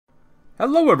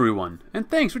Hello everyone, and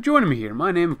thanks for joining me here.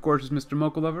 My name, of course, is Mr.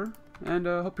 Mocha Lover, and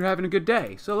hope you're having a good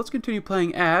day. So let's continue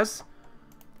playing as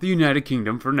the United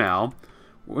Kingdom for now,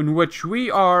 in which we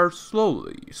are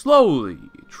slowly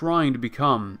trying to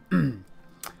become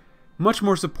much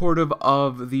more supportive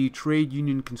of the trade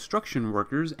union construction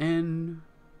workers and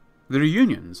their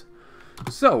unions.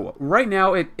 So, right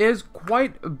now it is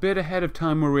quite a bit ahead of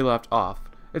time where we left off.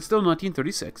 It's still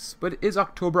 1936, but it is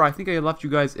October. I think I left you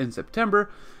guys in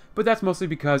September. But that's mostly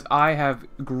because I have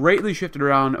greatly shifted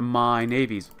around my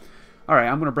navies. Alright,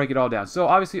 I'm going to break it all down. So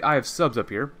obviously I have subs up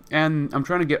here, and I'm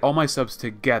trying to get all my subs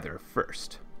together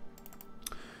first.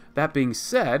 That being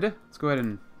said, let's go ahead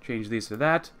and change these to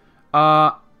that.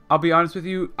 I'll be honest with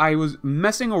you, I was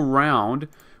messing around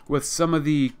with some of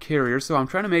the carriers, so I'm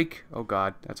trying to make... Oh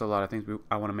god, that's a lot of things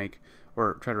I want to make,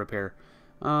 or try to repair.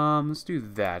 Let's do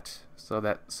that, so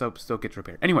that sub still gets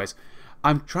repaired. Anyways,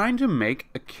 I'm trying to make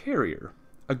a carrier.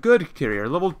 A good carrier,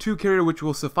 level 2 carrier, which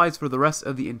will suffice for the rest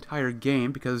of the entire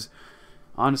game, because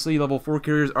honestly level 4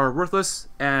 carriers are worthless,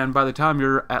 and by the time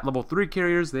you're at level 3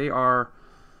 carriers they are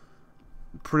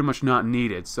pretty much not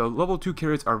needed. So level 2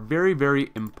 carriers are very, very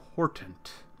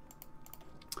important.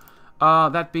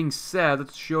 That being said,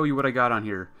 let's show you what I got on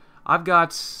here. I've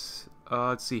got,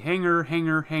 let's see, hangar.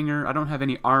 I don't have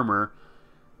any armor,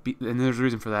 and there's a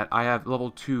reason for that. I have level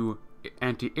 2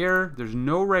 anti-air, there's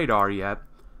no radar yet.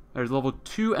 There's level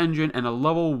 2 engine and a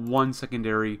level 1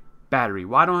 secondary battery.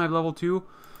 Why don't I have level 2?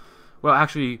 Well,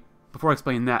 actually, before I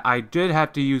explain that, I did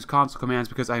have to use console commands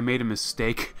because I made a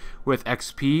mistake with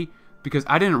XP, because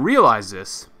I didn't realize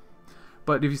this.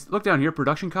 But if you look down here,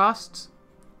 production costs,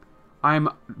 I'm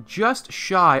just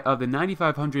shy of the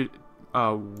 9,500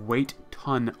 weight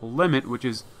ton limit, which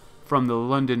is from the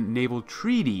London Naval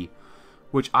Treaty,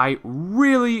 which I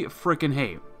really freaking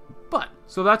hate. But,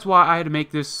 so that's why I had to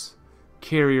make this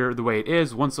carrier the way it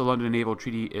is. Once the London Naval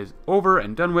Treaty is over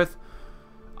and done with,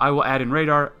 I will add in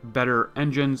radar, better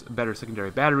engines, better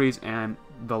secondary batteries, and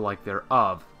the like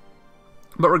thereof.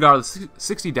 But regardless,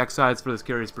 60 deck sides for this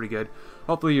carrier is pretty good.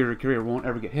 Hopefully your carrier won't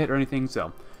ever get hit or anything,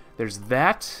 so there's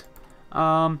that.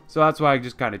 So that's why I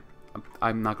just kind of,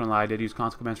 I'm not gonna lie, I did use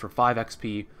console commands for 5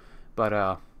 XP,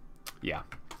 but yeah.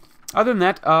 Other than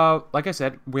that, like I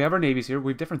said, we have our navies here.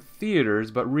 We have different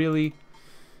theaters, but really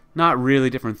not really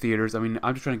different theaters. I mean,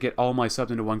 I'm just trying to get all my subs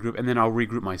into one group, and then I'll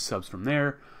regroup my subs from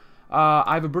there.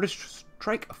 I have a British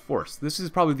strike force. This is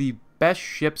probably the best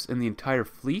ships in the entire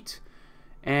fleet,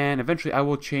 and eventually I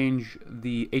will change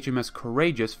the HMS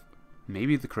Courageous,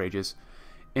 maybe the Courageous,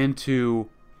 into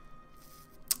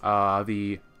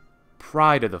the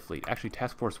pride of the fleet. Actually,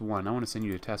 Task Force 1. I want to send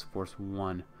you to Task Force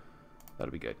 1.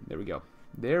 That'll be good. There we go.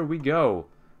 There we go.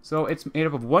 So it's made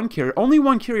up of one carrier, only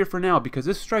one carrier for now, because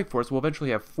this strike force will eventually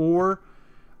have 4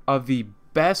 of the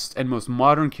best and most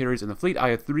modern carriers in the fleet. I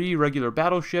have 3 regular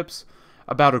battleships,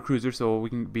 a battle cruiser, so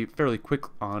we can be fairly quick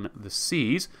on the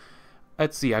seas.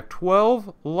 Let's see, I have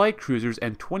 12 light cruisers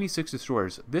and 26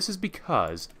 destroyers. This is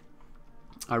because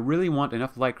I really want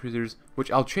enough light cruisers,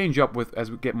 which I'll change up with as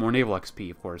we get more naval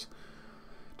XP, of course,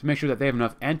 to make sure that they have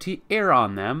enough anti-air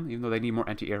on them, even though they need more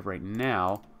anti-air right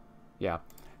now. Yeah.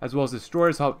 As well as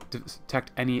destroyers help detect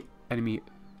any enemy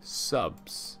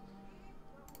subs.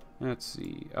 Let's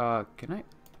see. Can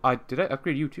I? Did I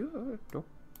upgrade you too?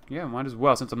 Yeah, might as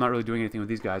well, since I'm not really doing anything with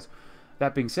these guys.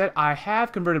 That being said, I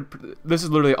have converted. This is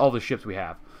literally all the ships we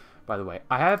have, by the way.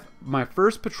 I have my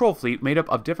first patrol fleet made up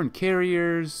of different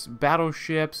carriers,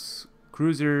 battleships,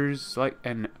 cruisers,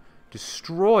 and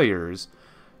destroyers.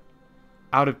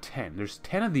 Out of 10, there's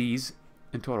 10 of these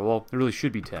in total. Well, there really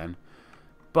should be 10,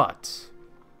 but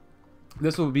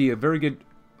this will be a very good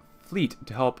fleet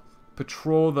to help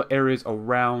patrol the areas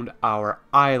around our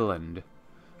island,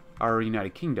 our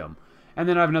United Kingdom. And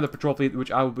then I have another patrol fleet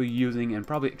which I will be using and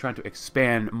probably trying to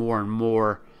expand more and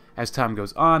more as time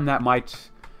goes on. That might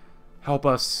help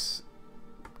us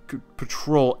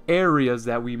patrol areas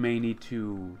that we may need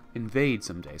to invade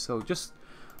someday. So just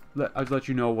I'll let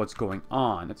you know what's going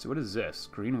on. Let's see, what is this?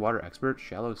 Green water expert,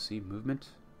 shallow sea movement.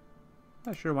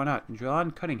 Not sure, why not?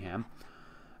 John Cunningham.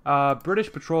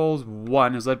 British Patrols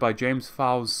 1 is led by James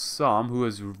Fowles-Some, who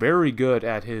is very good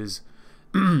at his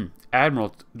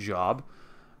admiral job.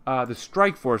 The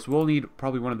strike force will need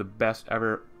probably one of the best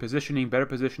ever positioning,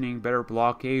 better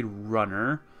blockade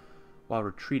runner while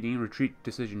retreating, retreat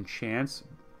decision chance,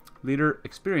 leader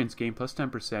experience gain plus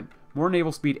 10%, more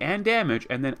naval speed and damage,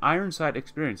 and then Ironside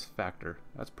experience factor.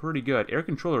 That's pretty good. Air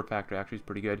controller factor actually is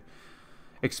pretty good.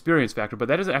 Experience factor, but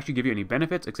that doesn't actually give you any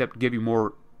benefits except give you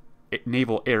more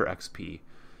naval air XP.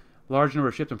 Large number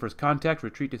of ships on first contact,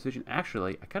 retreat decision.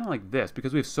 Actually, I kind of like this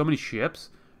because we have so many ships.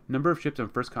 number of ships on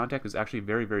first contact is actually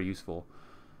very, very useful.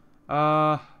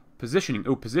 Positioning.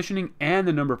 Oh, positioning and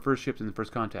the number of first ships in the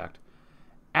first contact.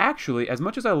 Actually, as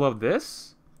much as I love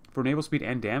this, for naval speed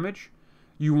and damage,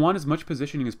 you want as much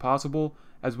positioning as possible,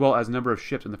 as well as number of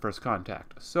ships in the first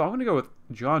contact. So I'm going to go with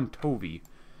John Tovey.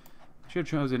 I should have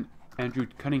chosen Andrew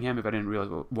Cunningham if I didn't realize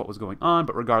what was going on,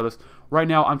 but regardless, right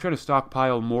now I'm trying to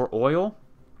stockpile more oil,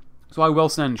 so I will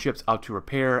send ships out to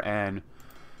repair and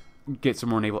get some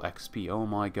more naval XP. Oh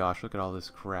my gosh, look at all this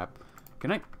crap.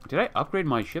 Did I upgrade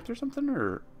my ships or something?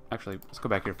 Or actually, let's go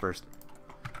back here first.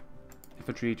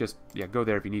 Infantry, just, yeah, go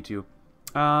there if you need to.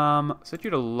 Set you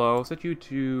to low, set you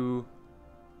to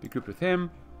be grouped with him,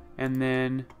 and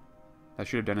then I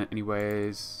should have done it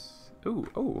anyways.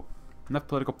 Oh, enough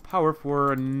political power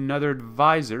for another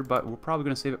advisor, but we're probably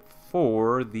going to save it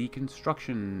for the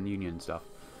construction union stuff.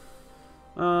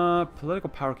 Political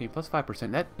power gain plus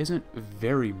 5%. That isn't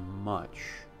very much.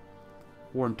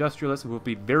 War industrialist will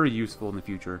be very useful in the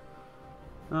future.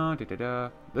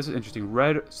 This is interesting.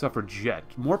 Red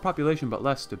suffragette. More population but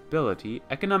less stability.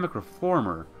 Economic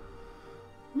reformer.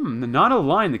 Not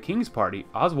aligned the King's Party.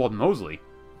 Oswald Mosley.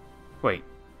 Wait.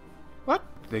 What?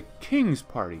 The King's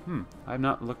Party. I have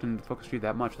not looked into Focus Tree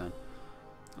that much then.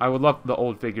 I would love the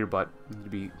old figure, but it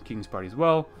would be King's Party as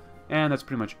well. And that's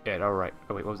pretty much it. Alright.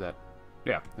 Oh wait, what was that?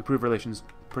 Yeah. Improved relations.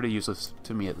 Pretty useless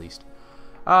to me at least.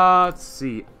 Let's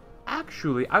see.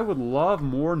 Actually, I would love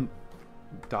more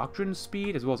doctrine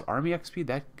speed as well as army XP.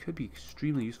 That could be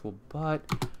extremely useful, but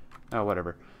oh,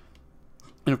 whatever.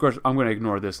 And of course, I'm going to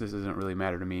ignore this. This doesn't really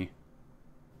matter to me.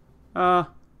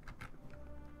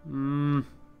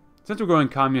 Since we're going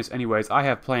communist anyways, I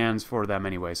have plans for them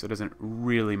anyway, so it doesn't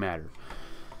really matter.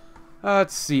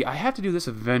 Let's see. I have to do this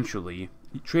eventually.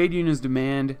 Trade unions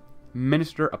demand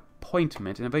minister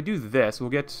appointment, and if I do this, we'll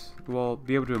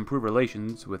be able to improve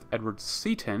relations with Edward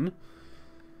Seaton.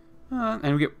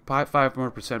 And we get 5%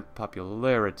 more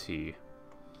popularity.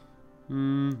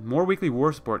 More weekly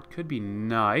war support could be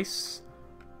nice,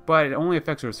 but it only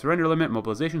affects our surrender limit,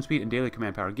 mobilization speed, and daily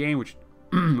command power gain, which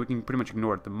we can pretty much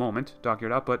ignore at the moment.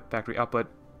 Dockyard output, factory output.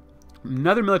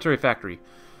 Another military factory.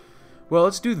 Well,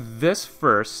 let's do this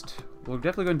first. We're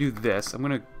definitely going to do this. I'm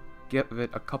going to give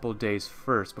it a couple days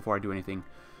first before I do anything.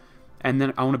 And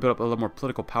then I want to build up a little more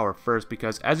political power first,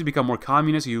 because as you become more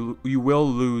communist, you will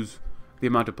lose the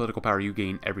amount of political power you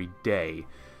gain every day.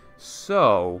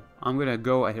 So I'm going to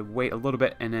go ahead and wait a little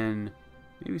bit and then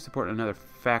maybe support another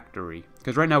factory.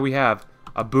 Because right now we have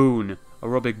a boon, a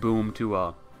real big boom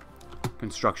to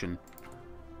construction,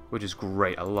 which is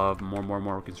great. I love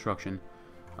more construction.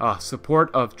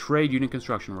 Support of trade union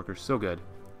construction workers, so good.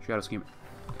 Shadow scheme,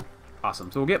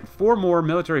 awesome. So we'll get 4 more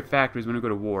military factories when we go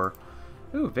to war.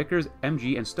 Ooh, Vickers,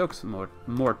 MG, and Stokes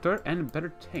mortar, and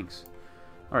better tanks.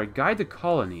 Alright, guide the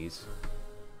colonies.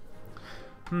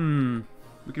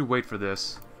 We could wait for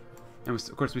this. And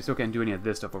of course, we still can't do any of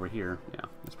this stuff over here. Yeah,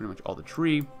 that's pretty much all the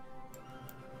tree.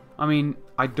 I mean,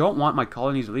 I don't want my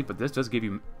colonies to leave, but this does give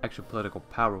you extra political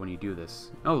power when you do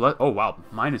this. Oh wow,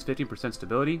 minus 15%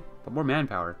 stability, but more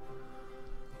manpower.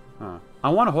 I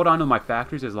want to hold on to my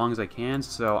factories as long as I can,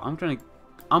 so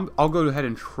I'll go ahead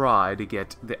and try to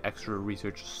get the extra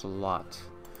research slot.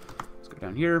 Let's go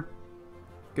down here.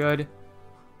 Good.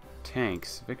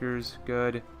 Tanks. Vickers.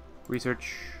 Good.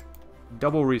 Research.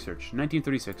 Double research.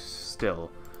 1936 still.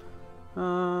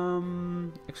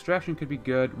 Extraction could be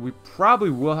good. We probably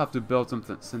will have to build some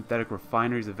synthetic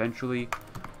refineries eventually.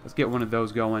 Let's get one of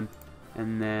those going.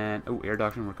 And then, air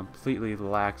doctrine, we're completely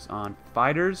lax on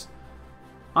fighters.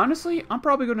 Honestly, I'm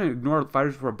probably going to ignore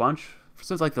fighters for a bunch.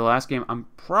 Since like the last game, I'm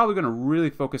probably going to really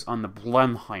focus on the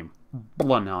Blenheim.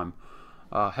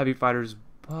 Heavy fighters,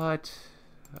 but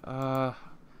I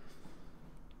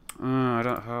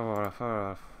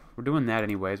don't. We're doing that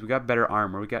anyways. We got better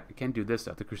armor. We can't do this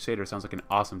stuff. The Crusader sounds like an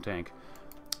awesome tank.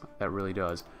 That really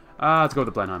does. Let's go with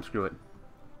the Blenheim. Screw it.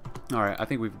 All right, I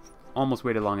think we've almost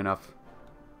waited long enough.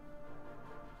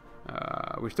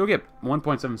 We still get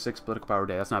 1.76 political power a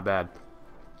day. That's not bad.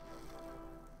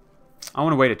 I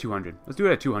want to wait at 200. Let's do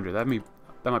it at 200. That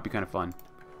might be kind of fun.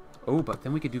 Oh, but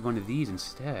then we could do one of these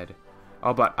instead.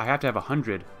 Oh, but I have to have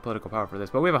 100 political power for this.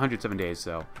 But we have 107 days,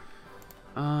 so.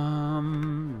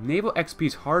 Naval XP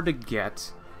is hard to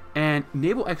get. And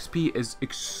naval XP is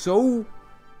so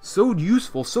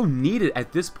useful, so needed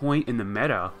at this point in the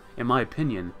meta, in my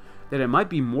opinion, that it might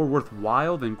be more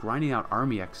worthwhile than grinding out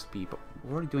army XP. But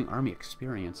we're already doing army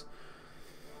experience.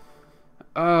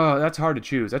 That's hard to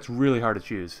choose. That's really hard to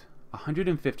choose.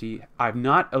 150. I've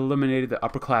not eliminated the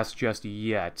upper class just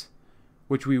yet,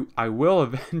 which I will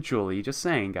eventually. Just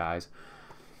saying, guys.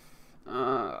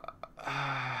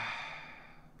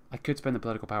 I could spend the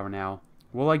political power now.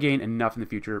 Will I gain enough in the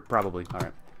future? Probably.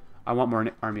 Alright. I want more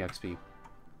army XP.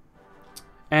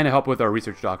 And to help with our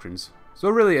research doctrines. So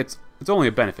really, it's only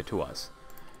a benefit to us.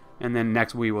 And then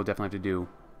next we will definitely have to do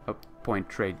appoint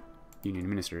trade union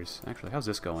ministers. Actually, how's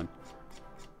this going?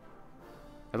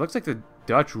 It looks like the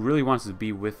Dutch really wants to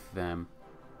be with them.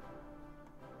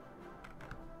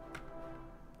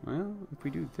 Well, if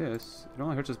we do this, it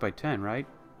only hurts us by 10, right?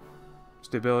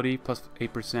 Stability plus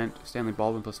 8%, Stanley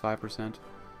Baldwin plus 5%.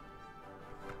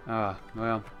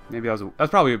 Well, maybe that's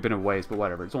probably been a waste, but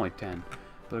whatever. It's only 10.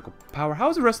 Political power. How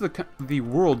is the rest of the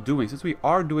world doing? Since we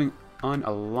are doing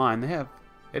unaligned,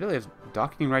 Italy has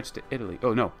docking rights to Italy.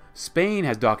 Oh no, Spain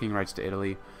has docking rights to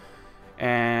Italy,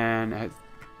 and has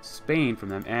Spain from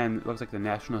them. And it looks like the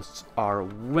nationalists are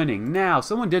winning. Now,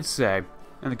 someone did say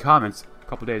in the comments a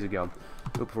couple days ago,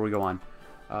 before we go on,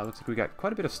 looks like we got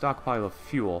quite a bit of stockpile of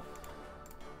fuel.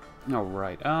 All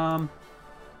right.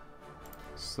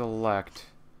 Select.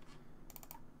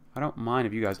 I don't mind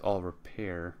if you guys all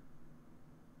repair.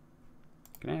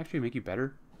 Can I actually make you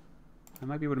better? I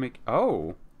might be able to make...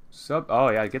 Oh! Oh,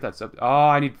 yeah, get that sub... Oh,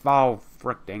 I need... Oh,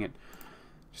 frick, dang it.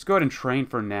 Just go ahead and train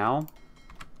for now.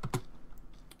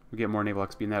 We get more naval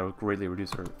XP, and that will greatly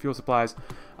reduce our fuel supplies.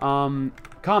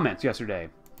 Comments yesterday.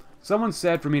 Someone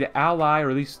said for me to ally, or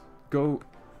at least go...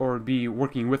 or be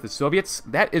working with the Soviets.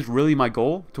 That is really my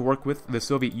goal, to work with the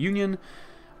Soviet Union.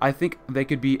 I think they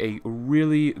could be a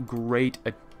really great...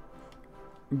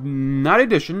 not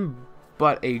addition,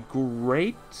 but a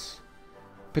great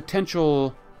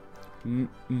potential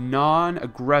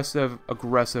non-aggressive,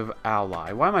 aggressive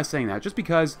ally. Why am I saying that? Just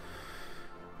because,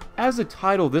 as the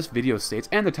title of this video states,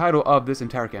 and the title of this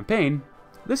entire campaign,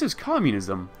 this is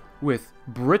communism with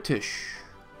British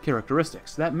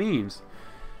characteristics. That means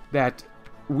that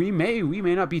we may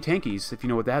not be tankies, if you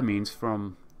know what that means,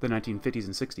 from the 1950s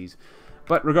and 60s.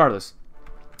 But regardless,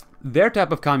 their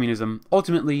type of communism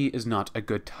ultimately is not a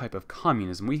good type of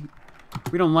communism. We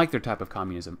don't like their type of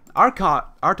communism. Our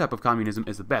type of communism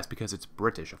is the best because it's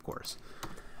British, of course.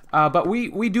 But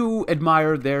we do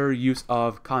admire their use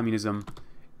of communism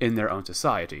in their own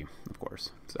society, of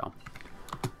course. So,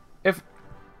 if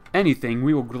anything,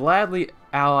 we will gladly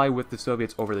ally with the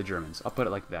Soviets over the Germans. I'll put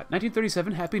it like that.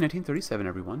 1937, happy 1937,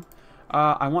 everyone.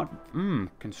 I want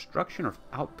construction or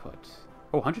output.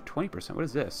 Oh, 120%. What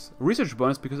is this? Research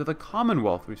bonus because of the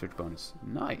Commonwealth research bonus.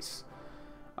 Nice.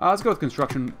 Let's go with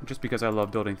construction just because I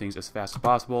love building things as fast as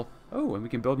possible. Oh, and we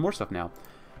can build more stuff now.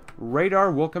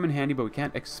 Radar will come in handy, but we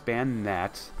can't expand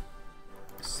that.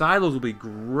 Silos will be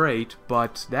great,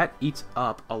 but that eats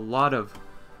up a lot of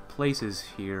places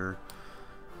here.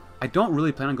 I don't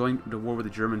really plan on going to war with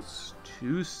the Germans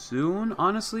too soon,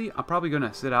 honestly. I'm probably going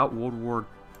to sit out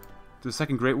the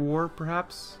Second Great War,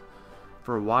 perhaps,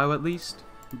 for a while at least.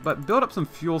 But build up some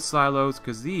fuel silos,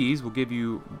 because these will give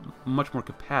you much more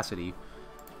capacity.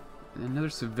 Another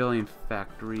civilian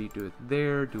factory. Do it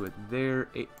there, do it there.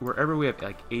 Wherever we have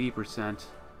like 80%.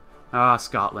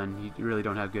 Scotland. You really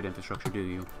don't have good infrastructure, do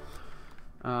you?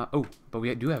 Oh, but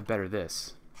we do have better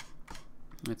this.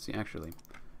 Let's see, actually.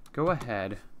 Go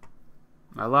ahead.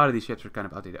 A lot of these ships are kind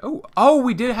of outdated. Oh,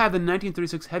 we did have the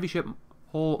 1936 heavy ship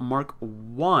hull Mark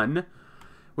 1,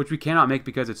 which we cannot make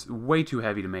because it's way too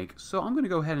heavy to make. So I'm going to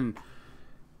go ahead and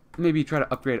maybe try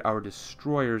to upgrade our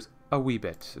destroyers a wee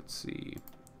bit. Let's see.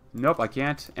 Nope, I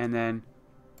can't. And then...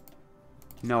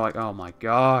 No, oh my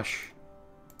gosh.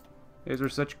 These are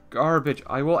such garbage.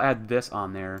 I will add this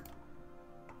on there.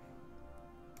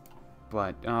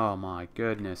 But, oh my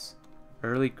goodness.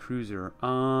 Early cruiser.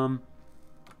 Not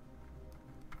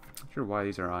sure why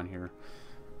these are on here.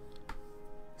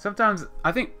 Sometimes,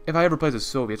 I think if I ever play as the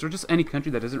Soviets, or just any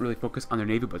country that doesn't really focus on their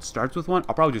navy but starts with one,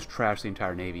 I'll probably just trash the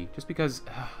entire navy. Just because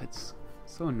it's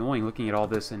so annoying looking at all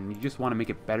this and you just want to make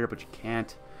it better, but you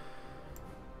can't.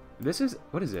 This is,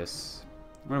 what is this?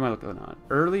 What am I looking on?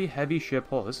 Early heavy ship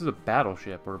hull. This is a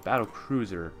battleship or a battle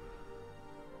cruiser.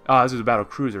 This is a battle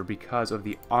cruiser because of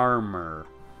the armor.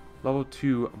 Level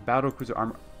 2 battle cruiser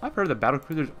armor. I've heard that battle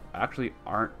cruisers actually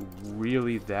aren't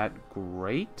really that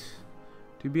great,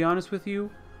 to be honest with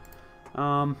you. We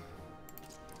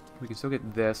can still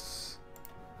get this.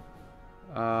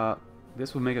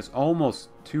 This will make us almost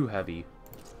too heavy.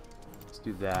 Let's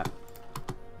do that.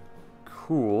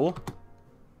 Cool.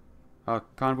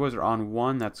 Convoys are on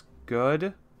 1. That's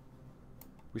good.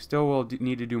 We still will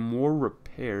need to do more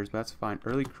repairs, but that's fine.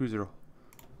 Early cruiser.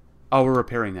 Oh, we're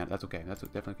repairing that. That's okay. That's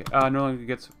definitely okay. No longer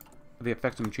gets the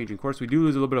effects of changing course. We do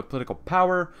lose a little bit of political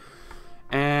power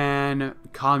and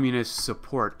communist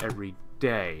support every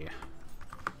day.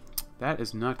 That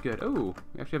is not good. Oh,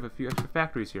 we actually have a few extra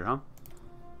factories here, huh?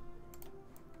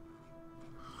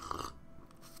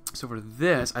 So for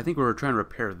this, I think we're trying to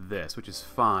repair this, which is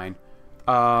fine.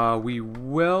 We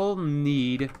will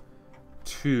need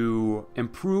to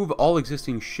improve all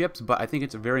existing ships, but I think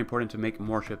it's very important to make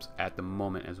more ships at the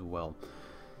moment as well.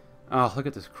 Oh, look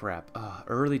at this crap.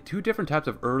 Two different types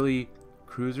of early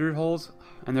cruiser hulls,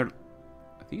 and they're...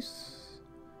 Are these...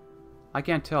 I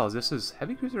can't tell. Is this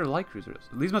heavy cruiser or light cruisers?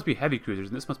 These must be heavy cruisers,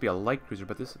 and this must be a light cruiser,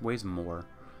 but this weighs more.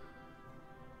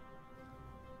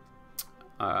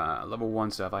 Level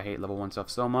 1 stuff. I hate level 1 stuff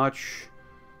so much.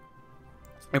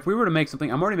 If we were to make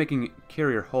something... I'm already making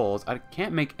carrier hulls. I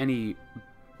can't make any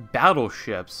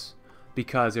battleships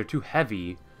because they're too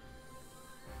heavy.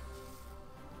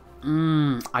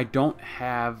 I don't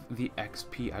have the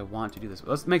XP I want to do this.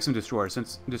 Let's make some destroyers,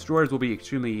 since destroyers will be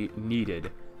extremely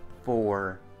needed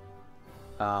for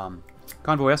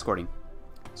convoy escorting.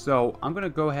 So I'm going to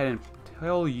go ahead and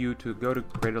tell you to go to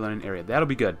Greater London area. That'll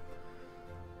be good.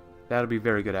 That'll be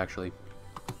very good, actually.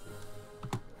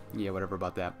 Yeah, whatever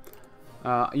about that.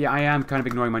 Yeah, I am kind of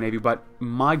ignoring my navy, but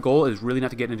my goal is really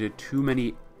not to get into too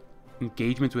many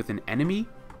engagements with an enemy.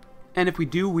 And if we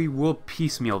do, we will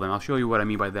piecemeal them. I'll show you what I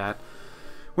mean by that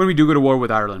when we do go to war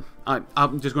with Ireland.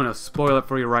 I'm just going to spoil it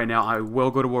for you right now. I will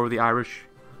go to war with the Irish,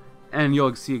 and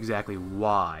you'll see exactly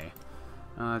why.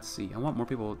 Let's see. I want more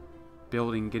people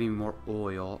building, getting more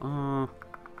oil.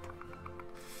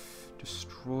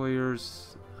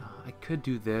 Destroyers. I could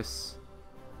do this,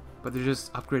 but they're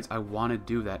just upgrades I want to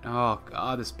do that. Oh,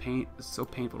 God, this paint is so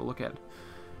painful to look at.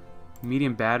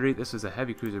 Medium battery. This is a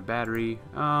heavy cruiser battery.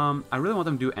 I really want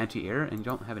them to do anti-air, and you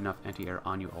don't have enough anti-air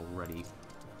on you already.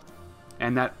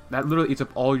 And that literally eats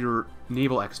up all your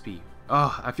naval XP.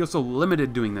 Oh, I feel so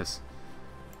limited doing this.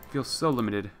 I feel so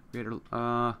limited.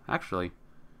 Actually.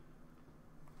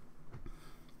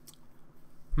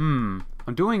 I'm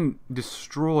doing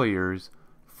destroyers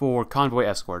for convoy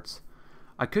escorts.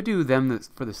 I could do them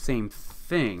for the same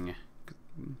thing.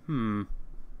 You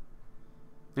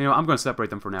know, I'm going to separate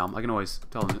them for now. I can always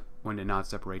tell them when to not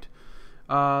separate.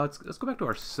 Let's go back to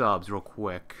our subs real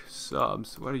quick.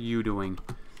 Subs, what are you doing?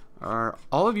 Are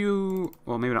all of you,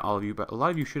 well, maybe not all of you, but a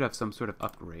lot of you should have some sort of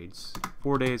upgrades.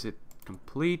 4 days it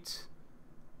complete.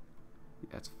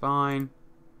 That's fine.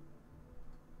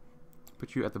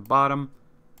 Put you at the bottom.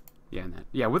 Yeah, and that.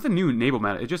 Yeah, with the new naval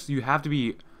meta, it just, you have to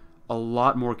be a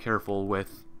lot more careful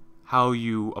with how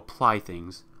you apply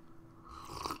things.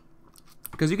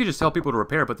 Because you could just tell people to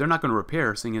repair, but they're not going to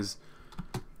repair, seeing as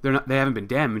they haven't been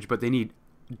damaged, but they need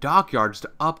dockyards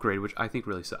to upgrade, which I think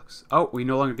really sucks. Oh, we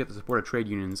no longer get the support of trade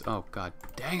unions. Oh, God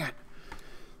dang it.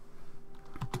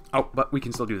 Oh, but we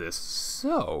can still do this.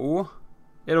 So,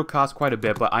 it'll cost quite a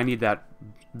bit, but I need that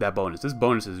bonus. This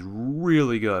bonus is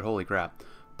really good. Holy crap.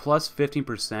 Plus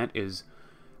 15% is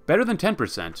better than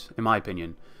 10%, in my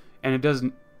opinion. And it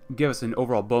doesn't give us an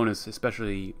overall bonus,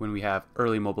 especially when we have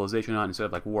early mobilization on instead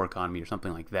of like war economy or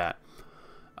something like that.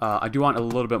 I do want a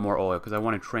little bit more oil because I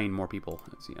want to train more people.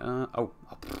 Let's see. Yeah,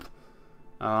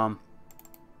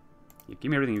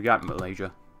 give me everything you got,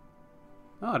 Malaysia.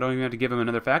 Oh, I don't even have to give them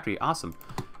another factory. Awesome.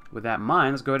 With that in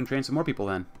mind, let's go ahead and train some more people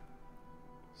then.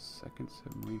 Second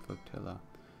submarine flotilla.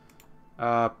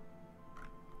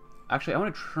 Actually, I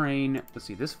want to train... Let's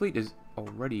see, this fleet is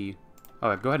already...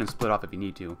 Oh, go ahead and split off if you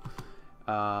need to.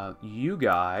 You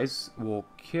guys will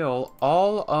kill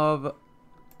all of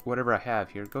whatever I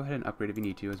have here. Go ahead and upgrade if you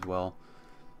need to as well.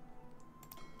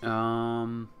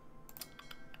 Yeah,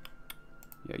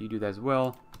 you do that as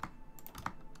well.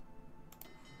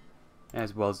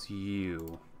 As well as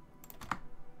you.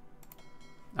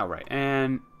 Alright,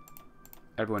 and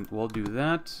everyone will do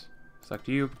that. Select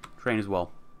you. Train as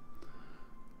well.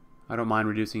 I don't mind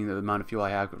reducing the amount of fuel I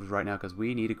have right now because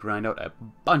we need to grind out a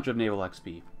bunch of naval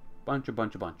XP. Bunch.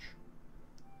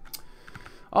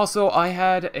 Also, I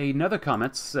had another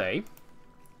comment say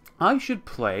I should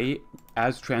play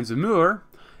as Transamur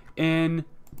in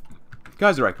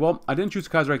Kaiserreich. Well, I didn't choose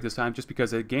Kaiserreich this time just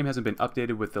because the game hasn't been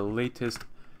updated with the latest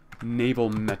naval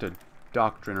meta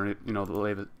doctrine, or, you know,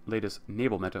 the latest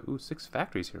naval meta. Ooh, 6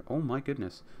 factories here. Oh my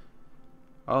goodness.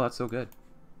 Oh, that's so good.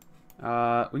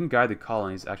 We can guide the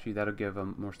colonies. Actually, that'll give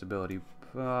them more stability.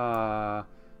 And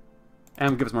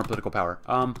give us more political power.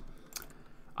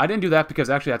 I didn't do that because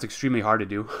actually that's extremely hard to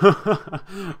do.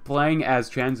 Playing as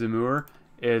Transamur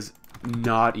is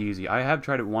not easy. I have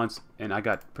tried it once and I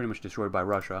got pretty much destroyed by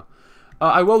Russia.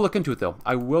 I will look into it though.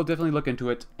 I will definitely look into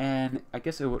it, and I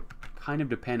guess it would kind of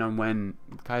depend on when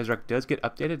Kaiserreich does get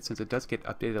updated, since it does get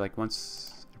updated like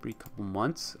once every couple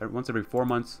months, or once every 4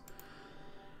 months.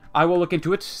 I will look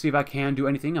into it, see if I can do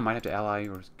anything. I might have to ally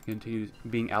or continue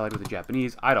being allied with the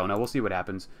Japanese. I don't know. We'll see what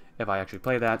happens if I actually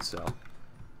play that. So,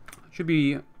 it should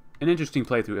be an interesting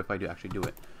playthrough if I do actually do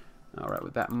it. Alright,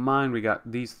 with that in mind, we got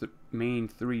these main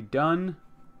 3 done.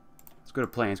 Let's go to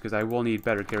planes, because I will need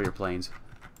better carrier planes.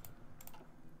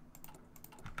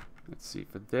 Let's see,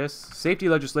 for this, safety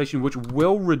legislation, which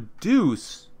will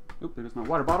reduce... Oop, there's my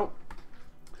water bottle.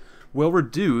 Will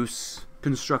reduce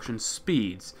construction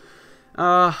speeds.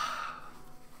 But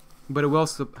it will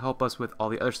help us with all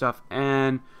the other stuff.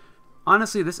 And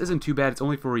honestly, this isn't too bad. It's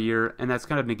only for a year, and that's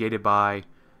kind of negated by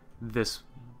this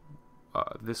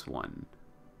one.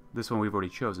 This one we've already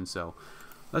chosen, so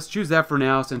let's choose that for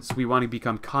now since we want to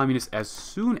become communist as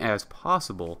soon as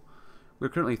possible. We're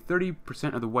currently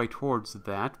 30% of the way towards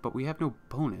that, but we have no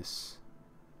bonus.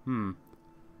 Let's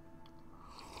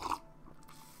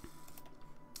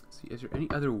see, is there any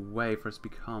other way for us to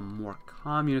become more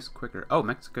communist quicker? Oh,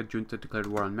 Mexico junta declared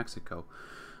war on Mexico.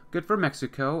 Good for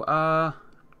Mexico.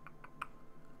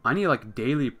 I need like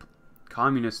daily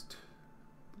communist,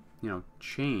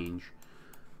 change.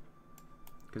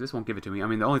 Because this won't give it to me. I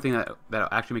mean, the only thing that'll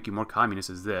actually make you more communist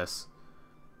is this.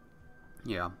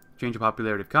 Yeah. Change the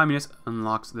popularity of communists.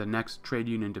 Unlocks the next trade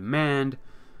union demand.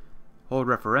 Hold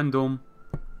referendum.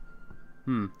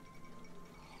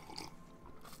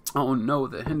 Oh no,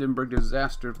 the Hindenburg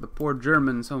disaster for the poor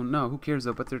Germans. Oh no, who cares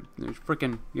though? But they're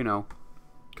freaking,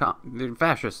 they're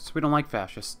fascists. We don't like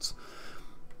fascists.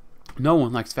 No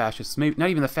one likes fascists. Maybe not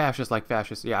even the fascists like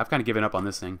fascists. Yeah, I've kind of given up on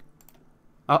this thing.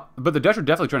 But the Dutch are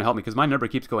definitely trying to help me because my number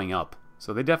keeps going up.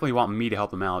 So they definitely want me to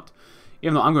help them out.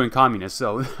 Even though I'm going communist,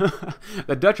 so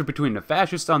the Dutch are between the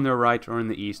fascists on their right or in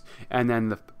the east, and then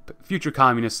the future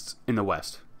communists in the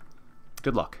west.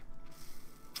 Good luck.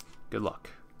 Good luck.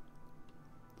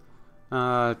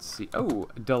 Let's see. Oh,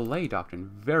 delay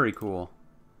doctrine. Very cool.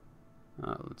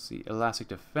 Let's see. Elastic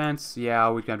defense. Yeah,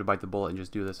 we can have to bite the bullet and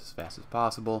just do this as fast as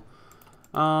possible.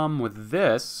 With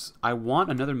this, I want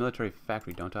another military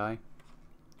factory, don't I?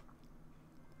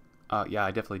 Yeah,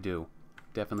 I definitely do.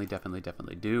 Definitely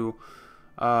do.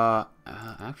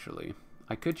 Actually,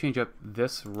 I could change up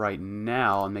this right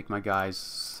now and make my guys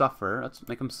suffer. Let's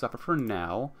make them suffer for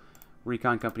now.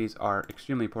 Recon companies are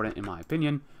extremely important, in my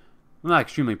opinion. Well, not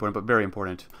extremely important, but very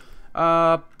important.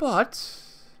 But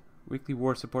weekly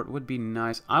war support would be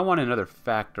nice. I want another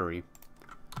factory.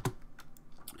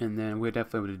 And then we're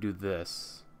definitely going to do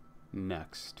this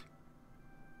next.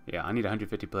 Yeah, I need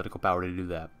 150 political power to do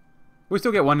that. We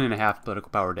still get 1.5 political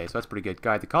power a day, so that's pretty good.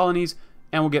 Guide the colonies,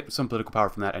 and we'll get some political power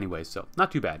from that anyways, so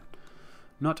not too bad.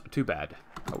 Not too bad.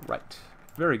 Alright.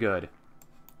 Very good.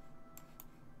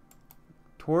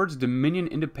 Towards Dominion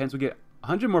independence, we get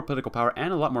 100 more political power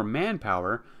and a lot more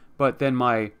manpower, but then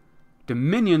my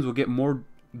dominions will get more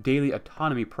daily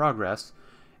autonomy progress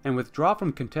and withdraw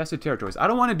from contested territories. I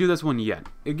don't want to do this one yet.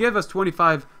 It gives us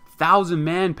 25,000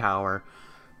 manpower,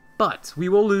 but we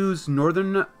will lose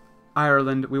Northern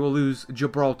Ireland, we will lose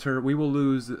Gibraltar, we will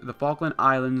lose the Falkland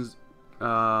Islands,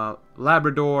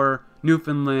 Labrador,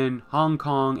 Newfoundland, Hong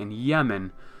Kong, and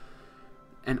Yemen.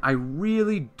 And I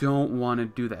really don't want to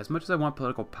do that. As much as I want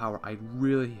political power, I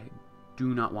really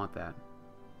do not want that.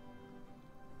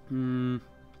 I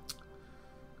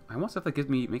want stuff that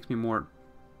makes me more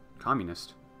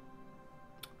communist.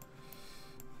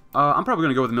 I'm probably going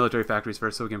to go with the military factories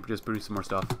first so we can just produce some more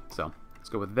stuff. So, let's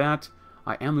go with that.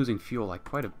 I am losing fuel like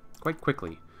quite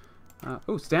quickly.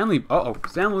 Stanley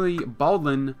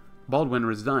Baldwin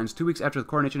resigns. 2 weeks after the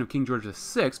coronation of King George VI,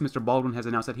 Mr. Baldwin has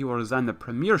announced that he will resign the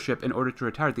premiership in order to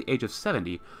retire at the age of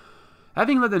 70.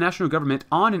 Having led the national government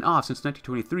on and off since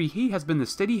 1923, he has been the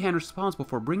steady hand responsible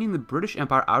for bringing the British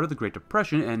Empire out of the Great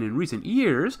Depression, and in recent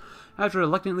years, has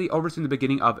reluctantly overseen the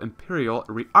beginning of imperial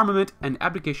rearmament and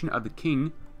abdication of the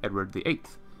King Edward VIII.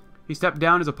 He stepped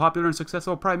down as a popular and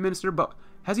successful prime minister, but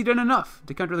has he done enough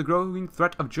to counter the growing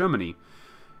threat of Germany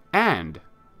and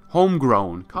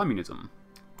homegrown communism?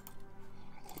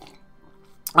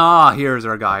 Here's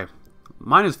our guy.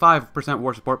 Minus 5%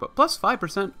 war support, but plus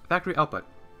 5% factory output.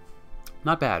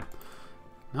 Not bad.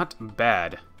 Not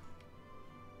bad.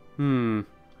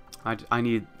 I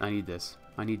need this.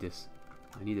 I need this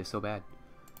so bad.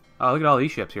 Oh, look at all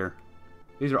these ships here.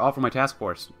 These are all for my task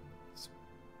force.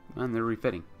 And they're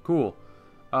refitting. Cool.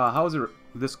 How is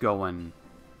this going?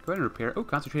 Go ahead and repair. Oh,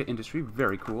 concentrated industry.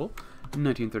 Very cool.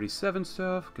 1937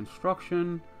 stuff.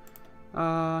 Construction.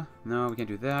 No, we can't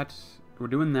do that. We're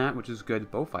doing that, which is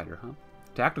good. Bowfighter, huh?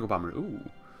 Tactical bomber. Ooh.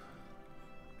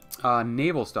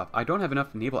 Naval stuff. I don't have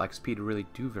enough naval XP to really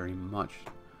do very much.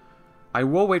 I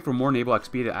will wait for more naval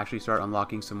XP to actually start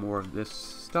unlocking some more of this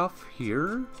stuff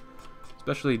here.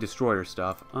 Especially destroyer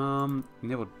stuff.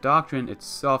 Naval doctrine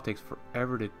itself takes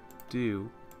forever to do.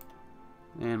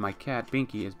 And my cat,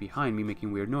 Binky, is behind me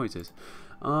making weird noises.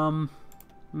 50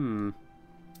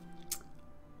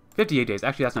 58 days.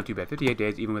 Actually, that's not too bad. 58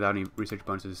 days, even without any research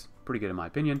bonuses. Pretty good in my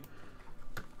opinion.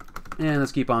 And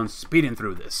let's keep on speeding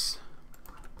through this.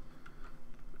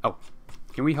 Oh,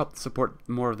 can we help support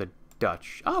more of the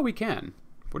Dutch? Oh, we can.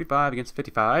 45 against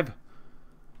 55.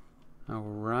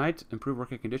 Alright, improve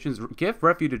working conditions. Give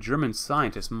refuge to German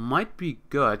scientists. Might be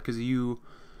good, because you...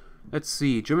 Let's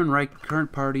see, German Reich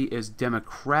current party is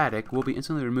democratic. Will be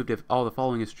instantly removed if all the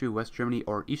following is true. West Germany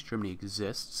or East Germany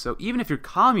exists. So even if you're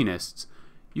communists,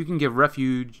 you can give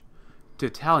refuge to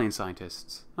Italian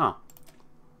scientists. Huh.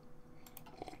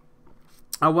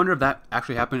 I wonder if that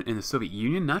actually happened in the Soviet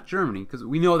Union, not Germany, because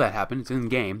we know that happened. It's in the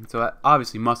game, so that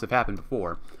obviously must have happened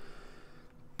before.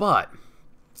 But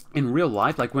in real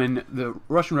life, like when the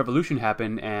Russian Revolution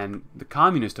happened and the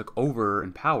communists took over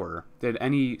in power, did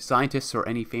any scientists or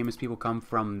any famous people come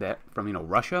from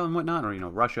Russia and whatnot, or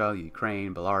Russia,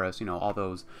 Ukraine, Belarus, all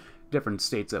those different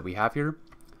states that we have here?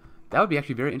 That would be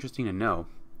actually very interesting to know.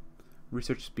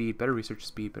 Research speed, better research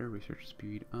speed, better research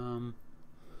speed.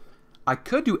 I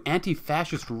could do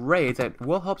anti-fascist raids that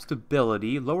will help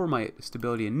stability, lower my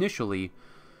stability initially.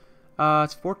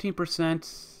 It's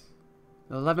 14%,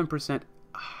 11%.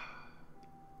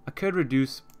 I could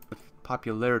reduce the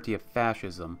popularity of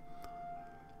fascism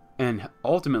and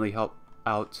ultimately help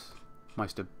out my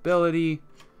stability,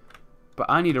 but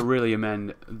I need to really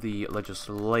amend the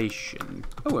legislation.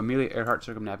 Oh, Amelia Earhart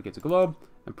circumnavigates the globe,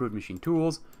 improved machine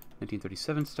tools,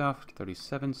 1937 stuff,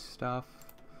 37 stuff,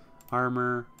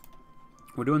 armor.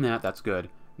 We're doing that, that's good.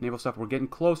 Naval stuff, we're getting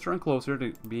closer and closer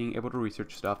to being able to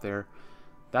research stuff there.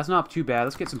 That's not too bad.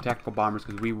 Let's get some tactical bombers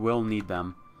because we will need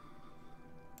them.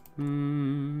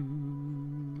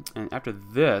 And after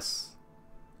this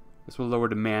will lower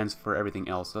demands for everything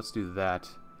else. Let's do that.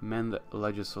 Amend the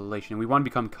legislation. We want to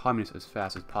become communist as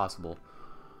fast as possible.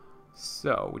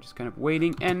 So, we're just kind of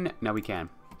waiting, and now we can.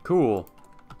 Cool.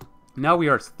 Now we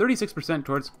are 36%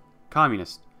 towards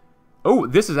communist. Oh,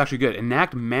 this is actually good.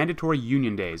 Enact mandatory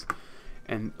union days.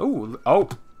 And,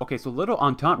 okay, so Little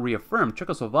Entente reaffirmed.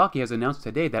 Czechoslovakia has announced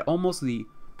today that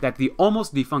the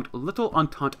almost defunct Little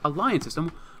Entente alliance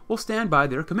system will stand by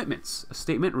their commitments. A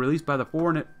statement released by the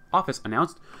Foreign Office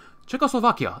announced,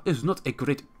 Czechoslovakia is not a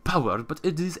great power, but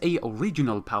it is a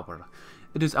regional power.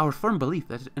 It is our firm belief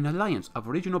that an alliance of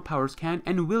regional powers can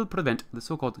and will prevent the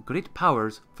so-called great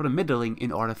powers from meddling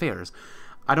in our affairs.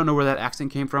 I don't know where that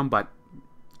accent came from, but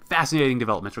fascinating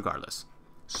developments regardless.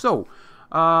 So,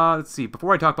 let's see.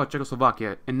 Before I talk about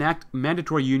Czechoslovakia, enact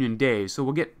mandatory union days, so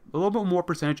we'll get a little bit more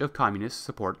percentage of communist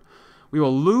support. We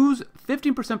will lose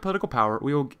 15% political power.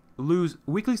 We will lose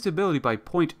weekly stability by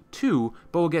 0.2,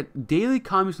 but we'll get daily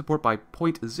communist support by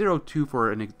 0.02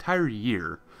 for an entire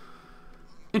year.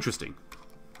 Interesting.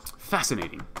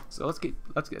 Fascinating. So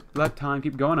let time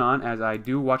keep going on as I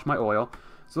do watch my oil.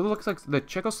 So it looks like the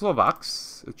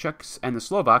Czechoslovaks, the Czechs and the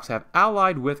Slovaks have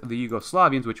allied with the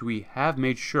Yugoslavians, which we have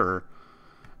made sure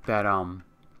that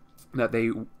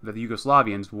the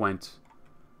Yugoslavians went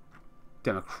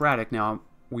democratic. Now,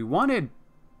 we wanted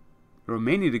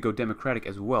Romania to go democratic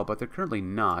as well, but they're currently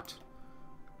not.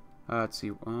 Let's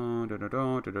see.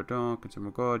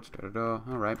 Consumer goods.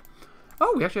 Alright.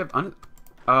 Oh, we actually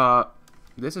have...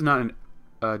 this is not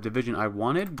a division I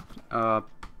wanted.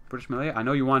 British Malaya. I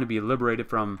know you want to be liberated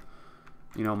from,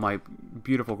 my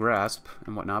beautiful grasp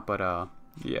and whatnot, but,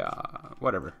 yeah,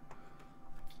 whatever.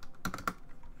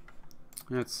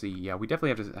 Let's see. Yeah, we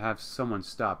definitely have to have someone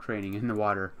stop training in the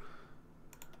water.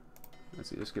 Let's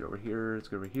see. Let's get over here. Let's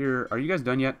get over here. Are you guys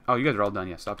done yet? Oh, you guys are all done.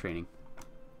 Yeah, stop training.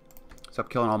 Stop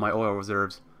killing all my oil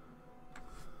reserves.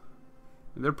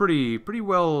 They're pretty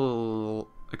well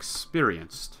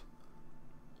experienced.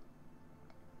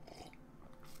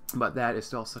 But that is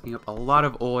still sucking up a lot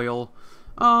of oil.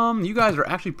 You guys are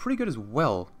actually pretty good as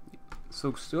well.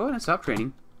 So go ahead and stop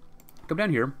training. Come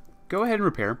down here. Go ahead and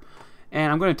repair. And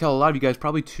I'm going to tell a lot of you guys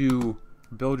probably to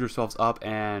build yourselves up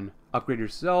and upgrade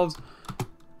yourselves.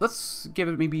 Let's give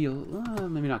it maybe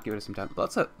not give it some time.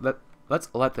 Let's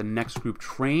let the next group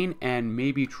train and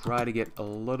maybe try to get a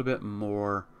little bit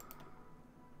more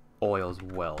oil as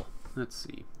well. Let's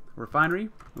see. Refinery.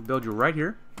 We'll build you right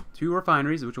here. 2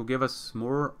 refineries, which will give us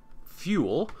more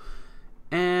fuel.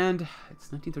 And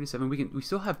it's 1937. We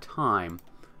still have time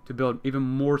to build even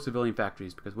more civilian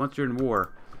factories, because once you're in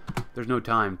war, there's no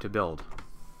time to build.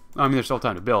 I mean, there's still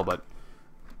time to build, but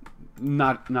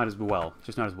not as well.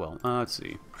 Just not as well. Let's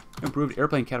see. Improved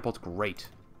airplane catapults. Great.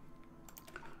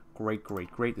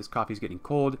 Great. This coffee's getting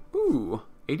cold. Ooh,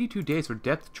 82 days for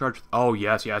depth charge. Oh,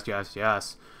 yes.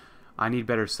 I need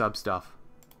better sub stuff.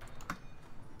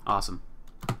 Awesome.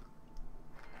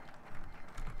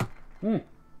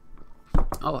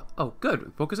 Oh,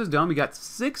 good. Focus is done. We got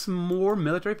 6 more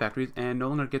military factories and no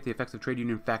longer get the effects of trade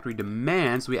union factory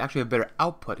demands. So we actually have better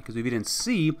output because we didn't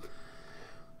see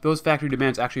those factory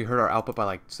demands actually hurt our output by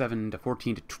like 7 to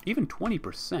 14 to even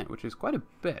 20%, which is quite a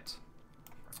bit.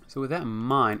 So with that in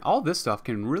mind, all this stuff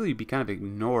can really be kind of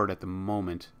ignored at the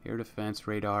moment. Air defense,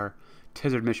 radar,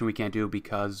 Tizard mission we can't do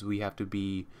because we have to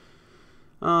be...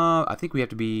 I think we have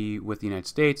to be with the United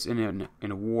States in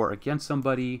a war against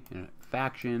somebody, in a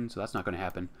faction, so that's not going to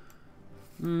happen.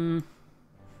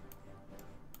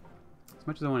 As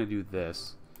much as I want to do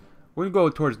this, we're going to go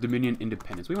towards Dominion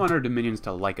independence. We want our Dominions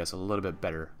to like us a little bit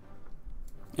better.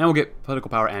 And we'll get political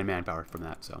power and manpower from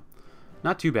that, so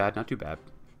not too bad, not too bad.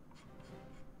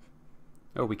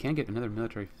 Oh, we can get another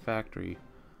military factory.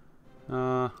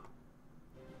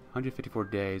 154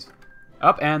 days.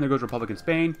 Up, and there goes Republic in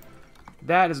Spain.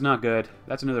 That is not good.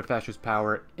 That's another fascist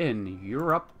power in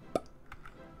Europe.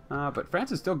 But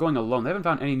France is still going alone. They haven't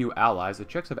found any new allies. The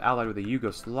Czechs have allied with the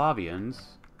Yugoslavians.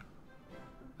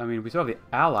 I mean, we still have the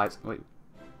Allies. Wait.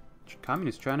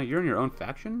 Communist China, you're in your own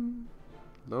faction?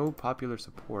 Low popular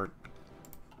support.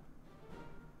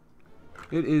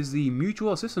 It is the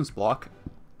Mutual Assistance Bloc.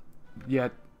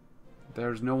 Yet,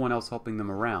 there's no one else helping them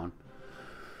around.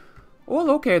 Well,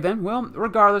 okay then. Well,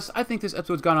 regardless, I think this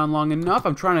episode's gone on long enough.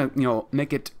 I'm trying to,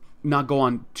 make it not go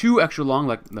on too extra long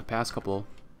like the past a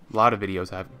lot of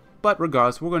videos have. But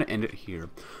regardless, we're going to end it here.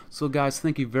 So guys,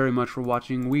 thank you very much for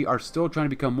watching. We are still trying to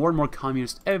become more and more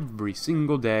communist every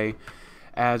single day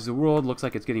as the world looks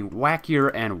like it's getting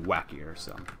wackier and wackier.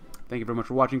 So, thank you very much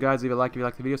for watching, guys. Leave a like if you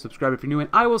like the video, subscribe if you're new, and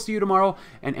I will see you tomorrow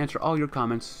and answer all your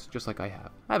comments just like I have.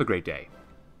 Have a great day.